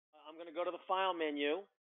going to go to the File menu,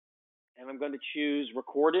 and I'm going to choose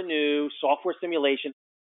Record Anew, Software Simulation.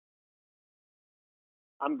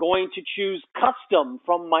 I'm going to choose Custom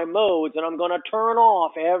from my modes, and I'm going to turn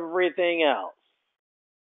off everything else.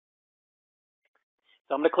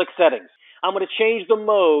 So I'm going to click Settings. I'm going to change the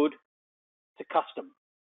mode to Custom.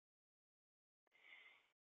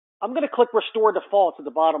 I'm going to click Restore Defaults at the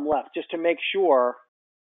bottom left just to make sure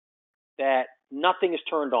that nothing is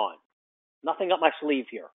turned on. Nothing up my sleeve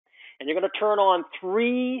here. And you're going to turn on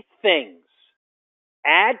three things.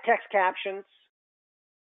 Add text captions,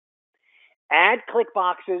 add click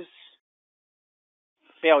boxes,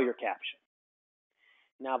 failure caption.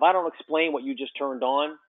 Now, if I don't explain what you just turned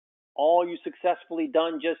on, all you successfully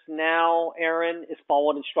done just now, Aaron, is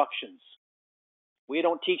followed instructions. We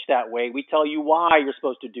don't teach that way. We tell you why you're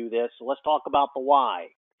supposed to do this. So let's talk about the why.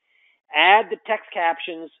 Add the text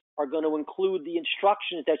captions are going to include the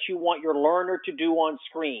instructions that you want your learner to do on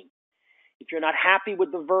screen. If you're not happy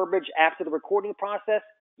with the verbiage after the recording process,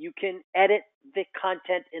 you can edit the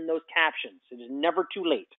content in those captions. It is never too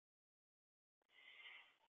late.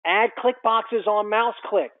 Add click boxes on mouse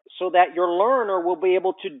click so that your learner will be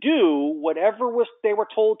able to do whatever they were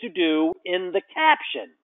told to do in the caption.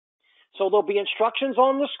 So there'll be instructions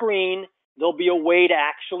on the screen. There'll be a way to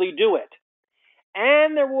actually do it.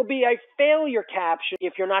 And there will be a failure caption.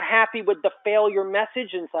 If you're not happy with the failure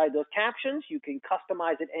message inside those captions, you can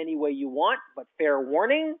customize it any way you want, but fair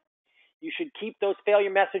warning, you should keep those failure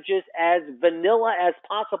messages as vanilla as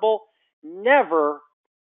possible. Never,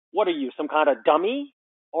 what are you, some kind of dummy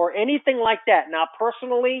or anything like that. Now,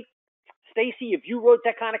 personally, Stacy, if you wrote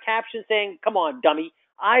that kind of caption saying, come on, dummy,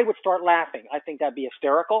 I would start laughing. I think that'd be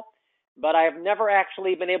hysterical, but I have never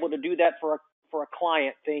actually been able to do that for a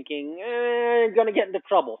client thinking, going to get into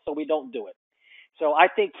trouble, so we don't do it. So I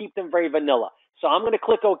think keep them very vanilla. So I'm going to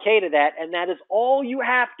click OK to that, and that is all you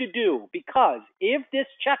have to do, because if this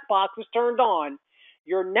checkbox is turned on,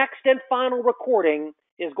 your next and final recording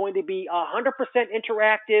is going to be 100%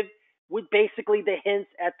 interactive with basically the hints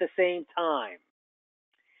at the same time.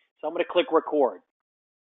 So I'm going to click Record.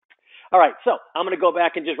 All right, so I'm going to go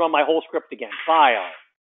back and just run my whole script again. File,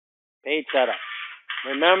 page setup.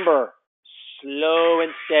 Remember, slow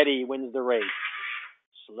and steady wins the race.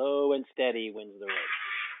 Slow and steady wins the race.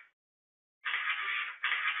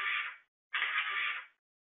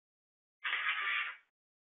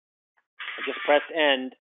 I just pressed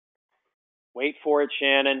end. Wait for it,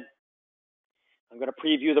 Shannon. I'm going to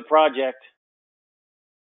preview the project.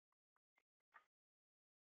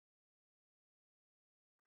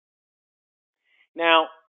 Now,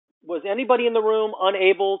 was anybody in the room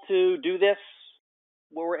unable to do this?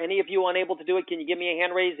 Were any of you unable to do it? Can you give me a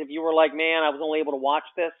hand raise if you were like, man, I was only able to watch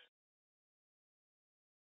this?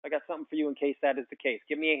 I got something for you in case that is the case.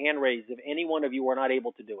 Give me a hand raise if any one of you were not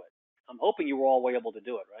able to do it. I'm hoping you were all able to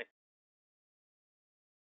do it, right?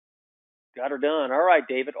 Got her done. All right,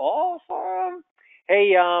 David. Awesome.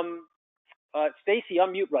 Hey, Stacy,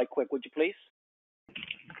 unmute right quick, would you please?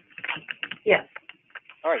 Yes.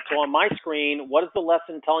 All right, so on my screen, what is the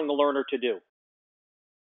lesson telling the learner to do?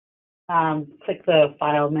 Click the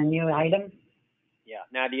File menu item. Yeah.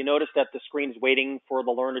 Now, do you notice that the screen is waiting for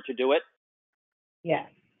the learner to do it? Yes.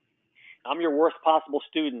 I'm your worst possible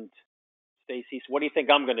student, Stacy, so what do you think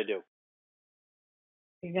I'm going to do?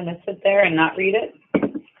 You're going to sit there and not read it?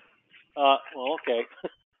 Well, okay.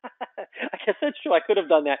 I guess that's true. I could have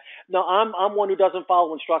done that. No, I'm one who doesn't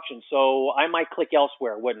follow instructions, so I might click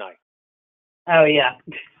elsewhere, wouldn't I? Oh, yeah.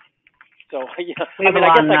 So, yeah, I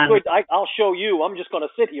guess I could. I'll show you. I'm just going to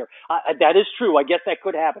sit here. That is true. I guess that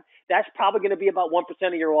could happen. That's probably going to be about 1%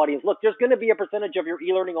 of your audience. Look, there's going to be a percentage of your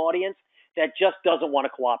e-learning audience that just doesn't want to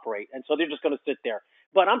cooperate, and so they're just going to sit there.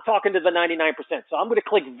 But I'm talking to the 99%, so I'm going to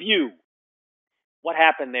click View. What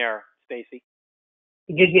happened there, Stacy?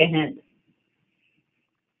 It gives you a hint.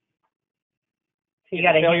 So you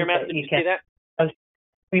got a failure hint message. You see that?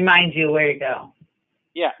 Reminds you where to go.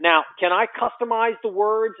 Yeah. Now, can I customize the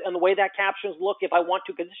words and the way that captions look if I want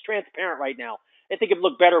to? Because it's transparent right now. I think it'd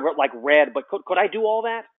look better, but like red. But could I do all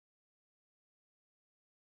that?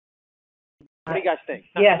 What do you guys think?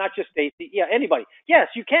 Yes. Not just Stacy. Yeah, anybody. Yes,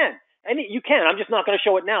 you can. You can. I'm just not going to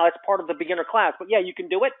show it now. That's part of the beginner class. But yeah, you can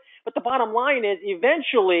do it. But the bottom line is,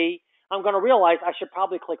 eventually, I'm going to realize I should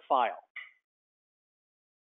probably click File.